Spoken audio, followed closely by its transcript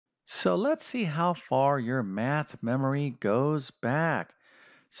So let's see how far your math memory goes back.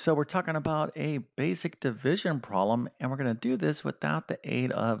 So we're talking about a basic division problem, and we're going to do this without the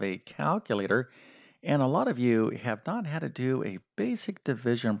aid of a calculator. And a lot of you have not had to do a basic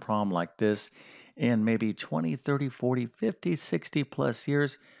division problem like this in maybe 20, 30, 40, 50, 60 plus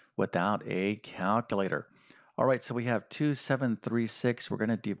years without a calculator. All right, so we have 2736. We're going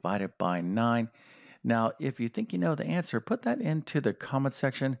to divide it by 9. Now, if you think you know the answer, put that into the comment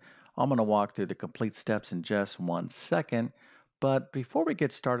section. I'm going to walk through the complete steps in just 1 second. But before we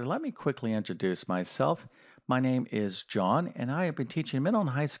get started, let me quickly introduce myself. My name is John, and I have been teaching middle and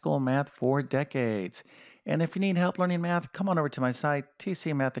high school math for decades. And if you need help learning math, come on over to my site,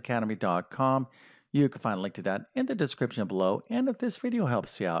 tcmathacademy.com. You can find a link to that in the description below. And if this video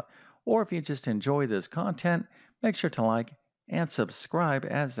helps you out, or if you just enjoy this content, make sure to like and subscribe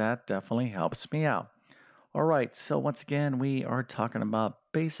as that definitely helps me out. All right, so once again, we are talking about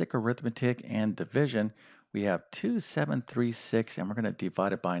basic arithmetic and division. We have 2736 and we're going to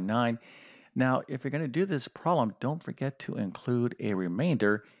divide it by 9. Now, if you're going to do this problem, don't forget to include a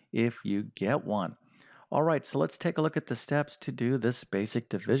remainder if you get one. All right, so let's take a look at the steps to do this basic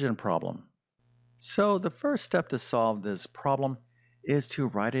division problem. So the first step to solve this problem is to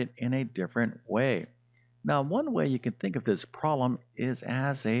write it in a different way. Now, one way you can think of this problem is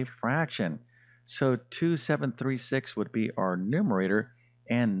as a fraction. So 2736 would be our numerator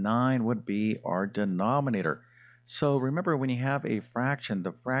and 9 would be our denominator. So remember, when you have a fraction,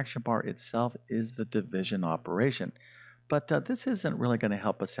 the fraction part itself is the division operation. But this isn't really going to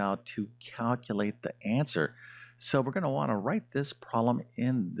help us out to calculate the answer. So we're going to want to write this problem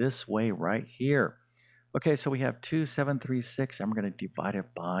in this way right here. Okay, so we have 2736 and we're going to divide it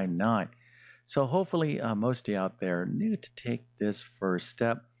by 9. So hopefully most of you out there knew to take this first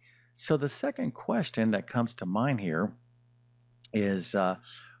step. So the second question that comes to mind here is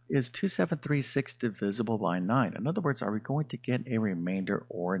 2736 divisible by 9? In other words, are we going to get a remainder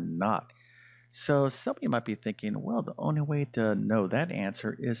or not? So some of you might be thinking, well, the only way to know that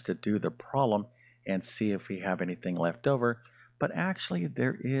answer is to do the problem and see if we have anything left over. But actually,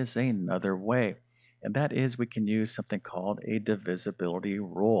 there is another way, and that is we can use something called a divisibility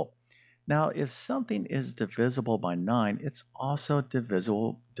rule. Now, if something is divisible by 9, it's also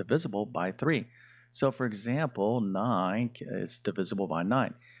divisible by 3. So, for example, 9 is divisible by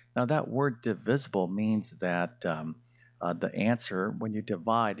 9. Now, that word divisible means that the answer, when you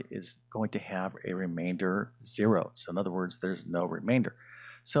divide, is going to have a remainder 0. So, in other words, there's no remainder.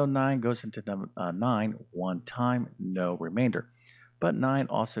 So, 9 goes into 9 one time, no remainder. But 9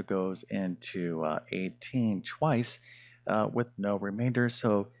 also goes into 18 twice with no remainder.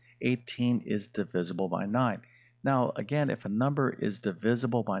 So, 18 is divisible by 9. Now, again, if a number is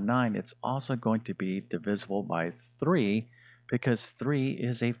divisible by 9, it's also going to be divisible by 3 because 3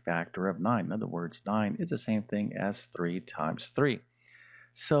 is a factor of 9. In other words, 9 is the same thing as 3 times 3.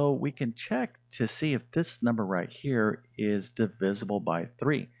 So we can check to see if this number right here is divisible by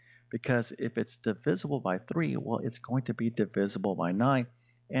 3. Because if it's divisible by 3, well, it's going to be divisible by 9.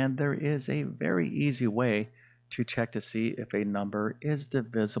 And there is a very easy way to check to see if a number is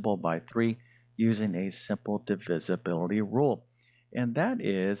divisible by 3 using a simple divisibility rule. And that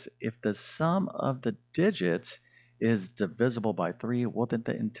is if the sum of the digits is divisible by 3, well, then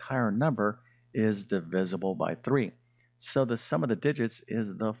the entire number is divisible by 3. So the sum of the digits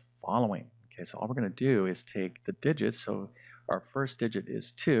is the following. Okay, so all we're going to do is take the digits. So our first digit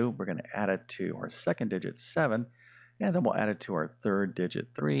is 2. We're going to add it to our second digit, 7. And then we'll add it to our third digit,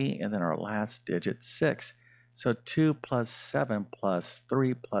 3. And then our last digit, 6. So 2 plus 7 plus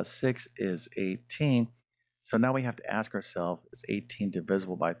 3 plus 6 is 18. So now we have to ask ourselves, is 18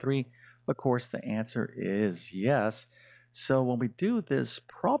 divisible by 3? Of course, the answer is yes. So when we do this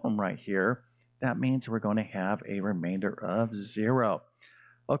problem right here, that means we're going to have a remainder of 0.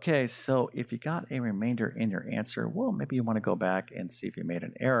 Okay, so if you got a remainder in your answer, well, maybe you want to go back and see if you made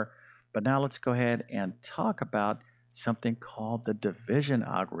an error. But now let's go ahead and talk about something called the division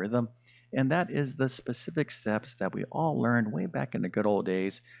algorithm. And that is the specific steps that we all learned way back in the good old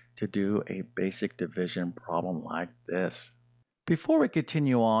days to do a basic division problem like this. Before we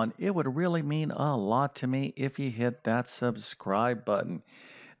continue on, it would really mean a lot to me if you hit that subscribe button.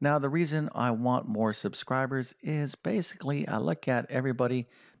 Now, the reason I want more subscribers is basically I look at everybody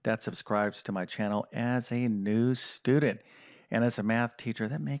that subscribes to my channel as a new student. And as a math teacher,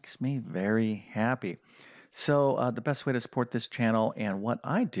 that makes me very happy. So, the best way to support this channel and what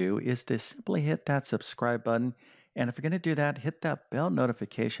I do is to simply hit that subscribe button. And if you're going to do that, hit that bell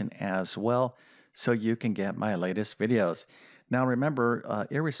notification as well so you can get my latest videos. Now, remember,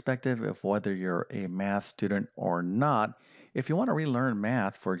 irrespective of whether you're a math student or not, If you want to relearn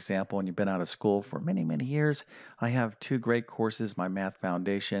math, for example, and you've been out of school for many, many years, I have two great courses, my Math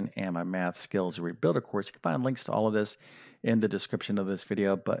Foundation and my Math Skills Rebuilder course. You can find links to all of this in the description of this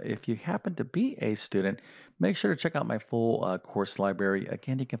video. But if you happen to be a student, make sure to check out my full course library.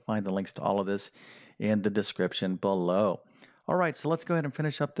 Again, you can find the links to all of this in the description below. All right, so let's go ahead and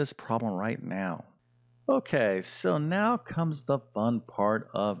finish up this problem right now. Okay, so now comes the fun part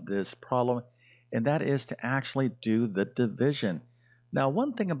of this problem, and that is to actually do the division. Now,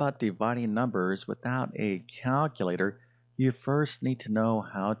 one thing about dividing numbers without a calculator, you first need to know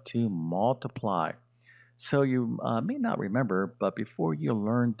how to multiply. So you may not remember, but before you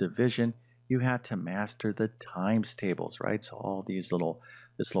learn division, you had to master the times tables, right? So all this little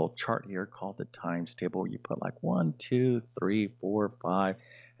chart here called the times table, you put like 1, 2, 3, 4, 5,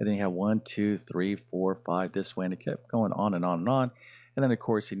 and then you have 1, 2, 3, 4, 5 this way, and it kept going on and on and on. And then of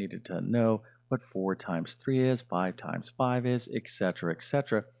course you needed to know what 4 times 3 is, 5 times 5 is,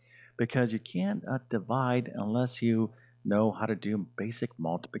 etc., because you can't divide unless you know how to do basic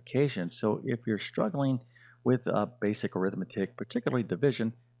multiplication. So if you're struggling with basic arithmetic, particularly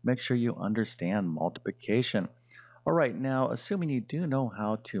division, make sure you understand multiplication. All right, now assuming you do know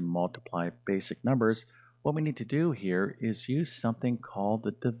how to multiply basic numbers, what we need to do here is use something called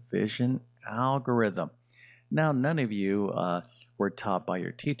the division algorithm. Now, none of you were taught by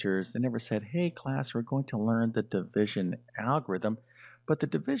your teachers. They never said, hey, class, we're going to learn the division algorithm. But the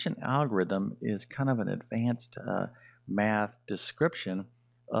division algorithm is kind of an advanced math description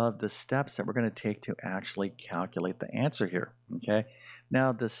of the steps that we're going to take to actually calculate the answer here. Okay.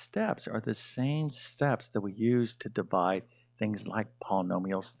 Now, the steps are the same steps that we use to divide things like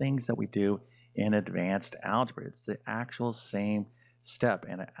polynomials, things that we do in advanced algebra. It's the actual same step.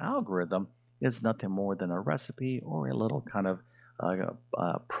 And an algorithm is nothing more than a recipe or a little kind of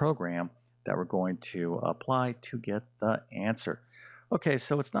program that we're going to apply to get the answer. Okay,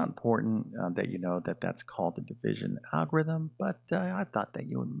 so it's not important that you know that that's called the division algorithm, but I thought that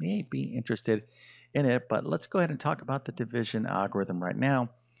you may be interested in it. But let's go ahead and talk about the division algorithm right now.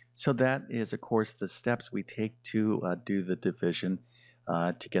 So that is, of course, the steps we take to do the division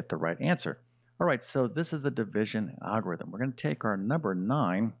to get the right answer. All right, so this is the division algorithm. We're going to take our number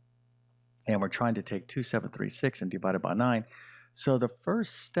 9, and we're trying to take 2736 and divide it by 9. So the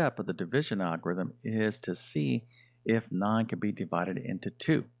first step of the division algorithm is to see if 9 can be divided into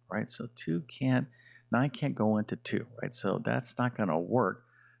 2, right? So 9 can't go into 2, right? So that's not going to work.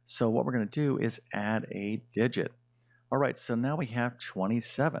 So what we're going to do is add a digit. All right, so now we have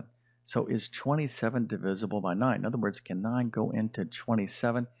 27. So is 27 divisible by 9? In other words, can 9 go into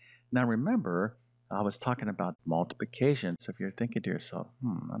 27? Now remember, I was talking about multiplication. So if you're thinking to yourself,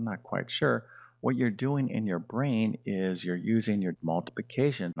 I'm not quite sure, what you're doing in your brain is you're using your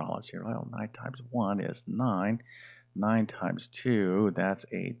multiplication knowledge here. Well, 9 times 1 is 9. 9 times 2, that's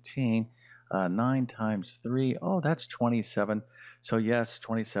 18. 9 times 3, oh, that's 27. So yes,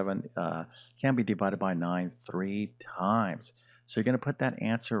 27 can be divided by 9 3 times. So you're going to put that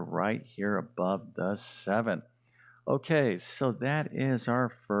answer right here above the 7. Okay, so that is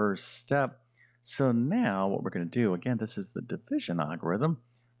our first step. So now what we're going to do, again, this is the division algorithm.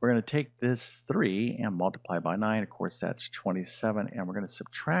 We're going to take this 3 and multiply by 9. Of course, that's 27, and we're going to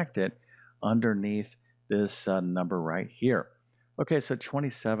subtract it underneath this number right here. Okay, so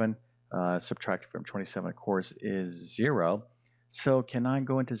 27 subtracted from 27, of course, is 0. So can 9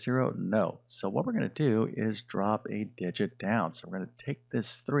 go into 0? No. So what we're going to do is drop a digit down. So we're going to take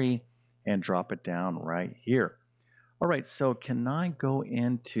this 3 and drop it down right here. All right, so can 9 go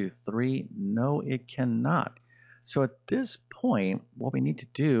into 3? No, it cannot. So at this point, what we need to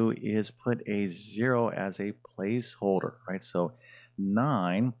do is put a 0 as a placeholder, right? So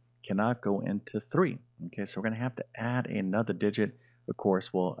 9 cannot go into 3. Okay, so we're going to have to add another digit. Of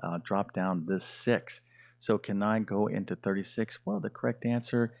course, we'll drop down this 6. So can 9 go into 36? Well, the correct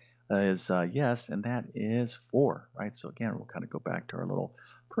answer is yes, and that is 4, right? So again, we'll kind of go back to our little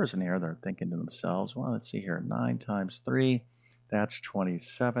person here. They're thinking to themselves, well, let's see here, 9 times 3, that's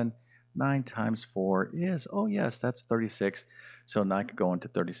 27. 9 times 4 is, oh yes, that's 36. So 9 could go into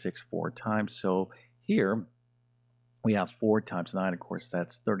 36 4 times. So here we have 4 times 9, of course,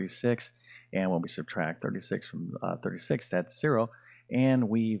 that's 36. And when we subtract 36 from 36, that's 0. And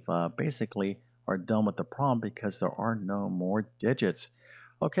we've basically are done with the problem because there are no more digits.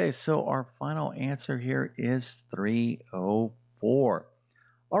 Okay, so our final answer here is 304.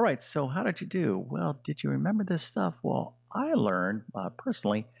 All right, so how did you do? Well, did you remember this stuff? Well, I learned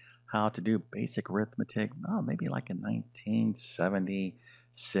personally how to do basic arithmetic, maybe like in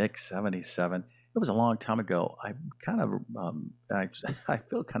 1976, 77. It was a long time ago. I kind of, I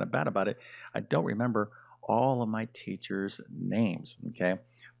feel kind of bad about it. I don't remember all of my teachers' names, okay?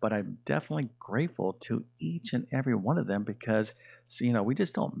 But I'm definitely grateful to each and every one of them because, we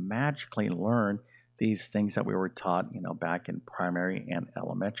just don't magically learn these things that we were taught, back in primary and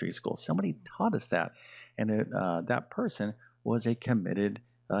elementary school. Somebody taught us that, and that person was a committed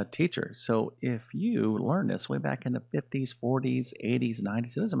teacher. So if you learned this way back in the 50s, 40s, 80s,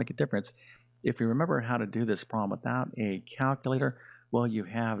 90s, it doesn't make a difference. If you remember how to do this problem without a calculator, well, you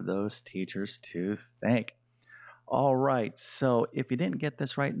have those teachers to thank. All right, so if you didn't get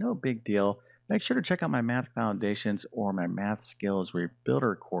this right, no big deal. Make sure to check out my Math Foundations or my Math Skills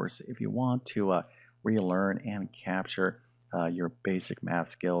Rebuilder course if you want to relearn and capture your basic math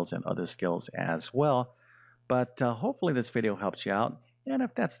skills and other skills as well. But hopefully, this video helps you out. And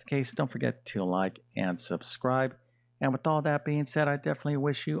if that's the case, don't forget to like and subscribe. And with all that being said, I definitely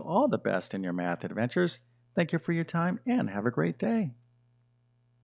wish you all the best in your math adventures. Thank you for your time and have a great day.